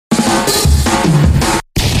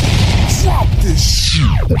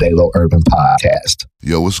The DALO Urban Podcast.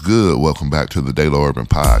 Yo, what's good? Welcome back to the DALO Urban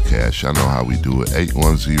Podcast. Y'all know how we do it.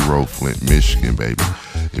 810 Flint, Michigan, baby.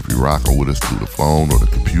 If you're rocking with us through the phone or the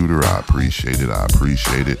computer, I appreciate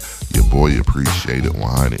it. Your boy appreciate it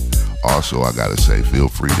 100. Also, I gotta say, feel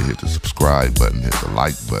free to hit the subscribe button, hit the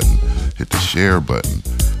like button, hit the share button.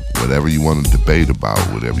 Whatever you want to debate about,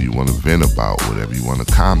 whatever you want to vent about, whatever you want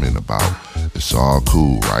to comment about, it's all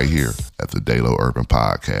cool right here at the DALO Urban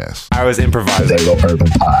Podcast. I was improvising. The DALO Urban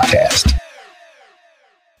Podcast.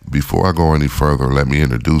 Before I go any further, let me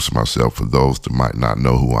introduce myself for those that might not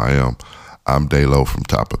know who I am. I'm DALO from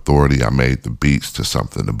Top Authority. I made the beats to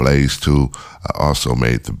Something to Blaze To. I also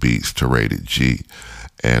made the beats to Rated G.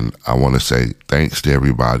 And I want to say thanks to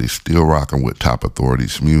everybody still rocking with Top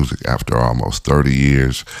Authority's music after almost 30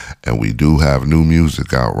 years. And we do have new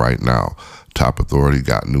music out right now. Top Authority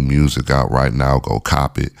got new music out right now. Go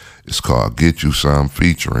cop it. It's called Get You Some,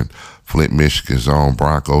 featuring Flint, Michigan's own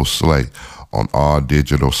Bronco Slay on all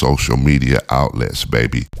digital social media outlets,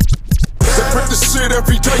 baby. They print the shit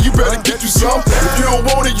every day, you better get you some. If you don't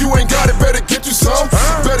want it, you ain't got it, better get you some.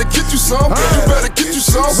 Better get you some, you better get you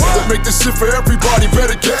some. They make this shit for everybody,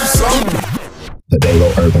 better get you some. The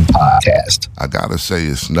DALO Urban Podcast. I gotta say,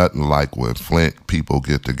 it's nothing like when Flint people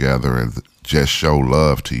get together and just show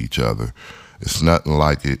love to each other. It's nothing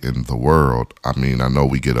like it in the world. I mean, I know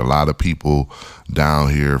we get a lot of people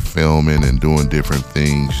down here filming and doing different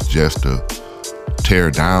things just to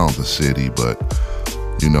tear down the city, but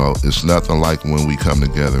you know, it's nothing like when we come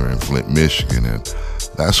together in Flint, Michigan. And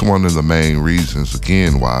that's one of the main reasons,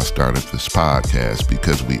 again, why I started this podcast,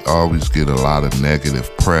 because we always get a lot of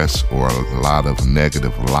negative press or a lot of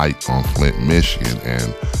negative light on Flint, Michigan.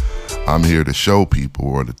 And I'm here to show people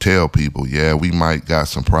or to tell people, yeah, we might got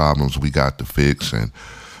some problems we got to fix. And,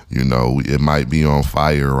 you know, it might be on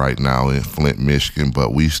fire right now in Flint, Michigan,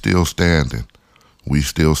 but we still standing. We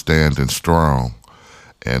still standing strong.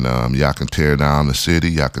 And y'all can tear down the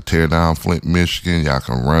city. Y'all can tear down Flint, Michigan. Y'all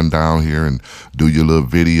can run down here and do your little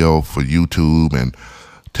video for YouTube and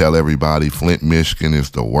tell everybody Flint, Michigan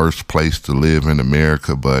is the worst place to live in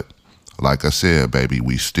America. But like I said, baby,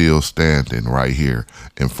 we still standing right here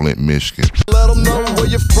in Flint, Michigan. Let them know where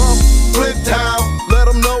you're from, Flint Town. Let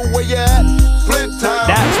them know where you're at, Flint Town.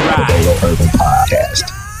 That's The right. DALO Urban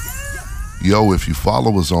Podcast. Yo, if you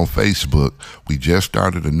follow us on Facebook, we just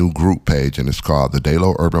started a new group page, and it's called the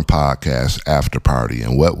DALO Urban Podcast After Party.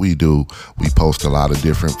 And what we do, we post a lot of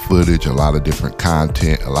different footage, a lot of different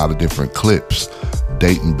content, a lot of different clips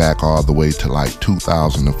dating back all the way to like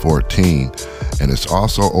 2014. And it's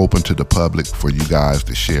also open to the public for you guys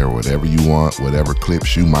to share whatever you want, whatever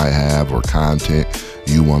clips you might have or content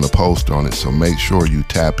you want to post on it. So make sure you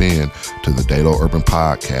tap in to the DALO Urban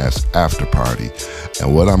Podcast After Party.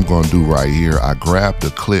 And what I'm going to do right here, I grabbed a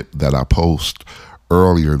clip that I posted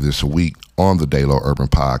earlier this week on the DALO Urban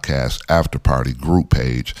Podcast After Party group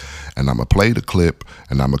page. And I'm going to play the clip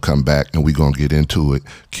and I'm going to come back and we're going to get into it.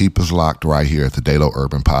 Keep us locked right here at the DALO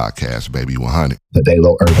Urban Podcast, baby 100. The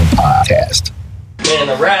DALO Urban Podcast. Man,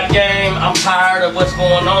 the rap game, I'm tired of what's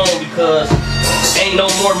going on because ain't no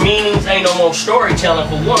more meanings, ain't no more storytelling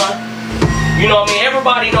for one. You know what I mean?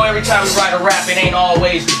 Everybody know every time you write a rap, it ain't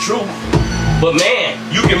always the truth. But man,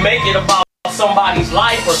 you can make it about somebody's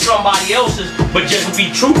life or somebody else's, but just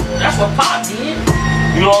be truthful. That's what Pop did.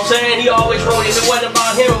 You know what I'm saying? He always wrote, if it wasn't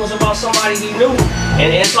about him, it was about somebody he knew.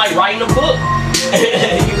 And it's like writing a book.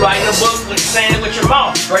 You writing a book, saying it with your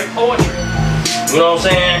mouth, straight poetry. You know what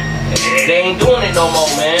I'm saying? They ain't doing it no more,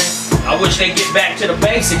 man. I wish they get back to the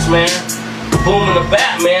basics, man. Boom in the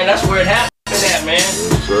bat, man. That's where it happened at, man.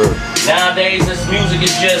 Yes, sir. Nowadays, this music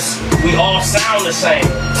is just, we all sound the same.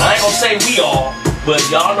 I ain't gonna say we all, but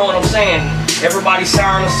y'all know what I'm saying. Everybody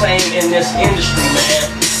sound the same in this industry,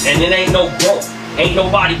 man. And it ain't no growth. Ain't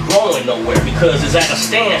nobody growing nowhere because it's at a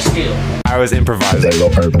standstill. I was The improvising.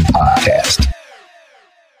 DALO Urban Podcast.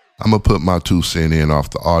 I'm going to put my 2 cents in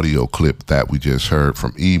off the audio clip that we just heard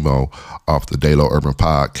from Emo off the DALO Urban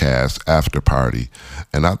Podcast After Party.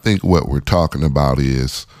 And I think what we're talking about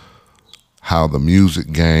is how the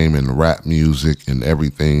music game and rap music and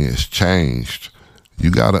everything has changed.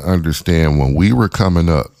 You got to understand, when we were coming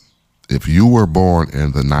up, if you were born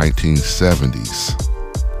in the 1970s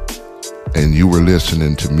and you were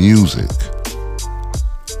listening to music,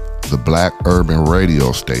 the black urban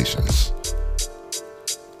radio stations,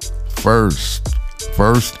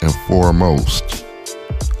 First and foremost,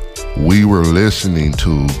 we were listening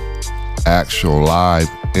to actual live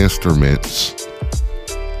instruments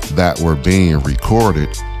that were being recorded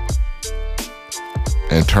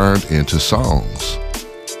and turned into songs.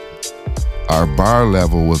 Our bar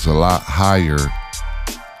level was a lot higher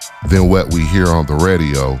than what we hear on the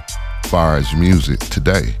radio as far as music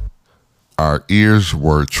today. Our ears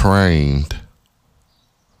were trained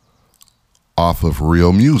off of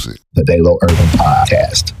real music. The DALO Urban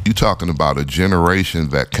Podcast. You talking about a generation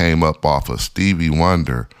that came up off of Stevie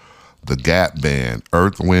Wonder, the Gap Band,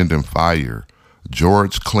 Earth, Wind and Fire,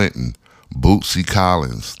 George Clinton, Bootsy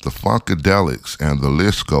Collins, the Funkadelics, and the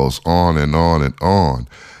list goes on and on and on.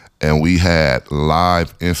 And we had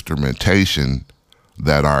live instrumentation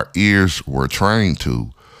that our ears were trained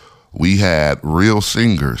to. We had real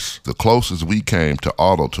singers. The closest we came to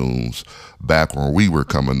auto-tunes back when we were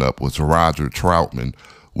coming up was Roger Troutman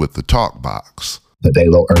with the Talk Box. The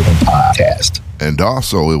DALO Urban Podcast. And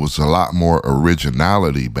also, it was a lot more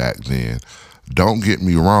originality back then. Don't get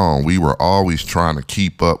me wrong, we were always trying to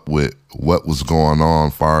keep up with what was going on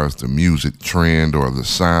as far as the music trend or the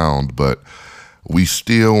sound, but we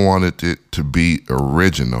still wanted it to be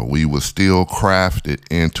original. We would still craft it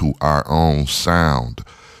into our own sound.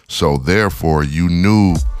 So therefore, you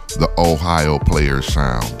knew the Ohio Players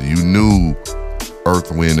sound. You knew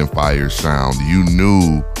Earth, Wind and Fire sound. You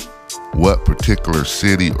knew what particular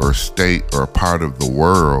city or state or part of the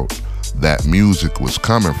world that music was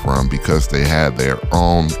coming from because they had their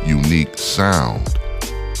own unique sound.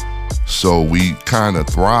 So we kind of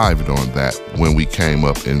thrived on that when we came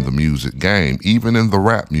up in the music game, even in the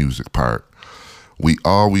rap music part. We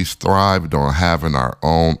always thrived on having our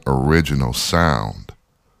own original sound.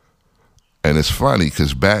 And it's funny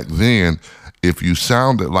because back then, if you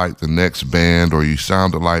sounded like the next band or you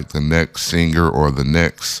sounded like the next singer or the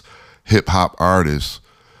next hip hop artist,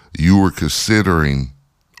 you were considered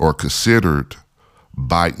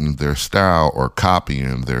biting their style or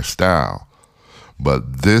copying their style.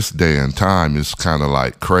 But this day and time is kind of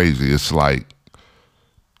like crazy. It's like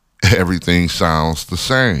everything sounds the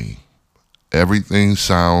same. Everything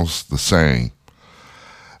sounds the same.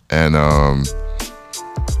 And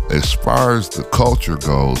as far as the culture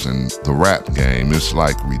goes and the rap game, it's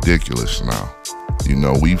like ridiculous now. You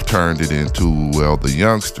know, we've turned it into, well, the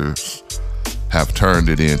youngsters have turned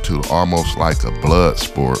it into almost like a blood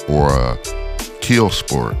sport or a kill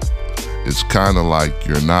sport. It's kind of like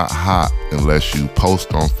you're not hot unless you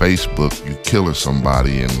post on Facebook you killing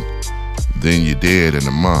somebody and then you're dead in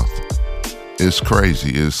a month. It's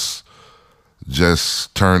crazy. It's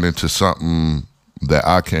just turned into something that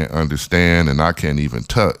I can't understand and I can't even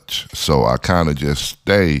touch. So I kind of just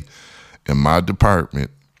stay in my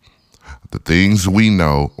department, the things we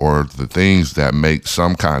know or the things that make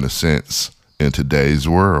some kind of sense in today's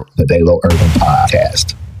world. The DALO Urban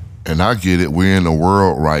Podcast. And I get it. We're in a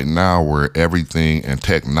world right now where everything and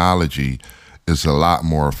technology is a lot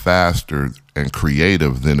more faster and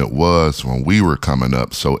creative than it was when we were coming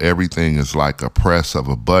up. So everything is like a press of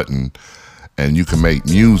a button and you can make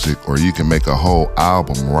music or you can make a whole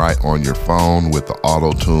album right on your phone with the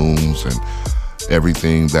auto tunes and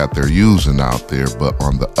everything that they're using out there. But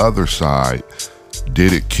on the other side,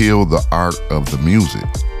 did it kill the art of the music?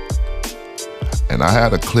 And I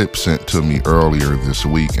had a clip sent to me earlier this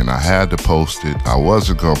week and I had to post it. I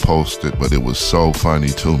wasn't going to post it, but it was so funny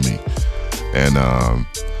to me. And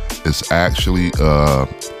it's actually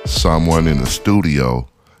someone in the studio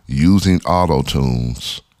using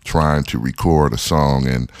auto-tunes trying to record a song.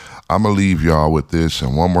 And I'm going to leave y'all with this.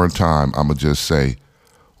 And one more time, I'm going to just say,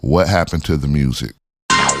 what happened to the music?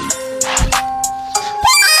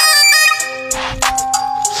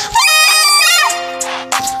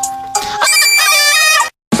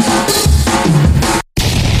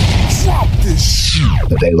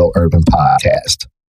 The DALO Urban Podcast.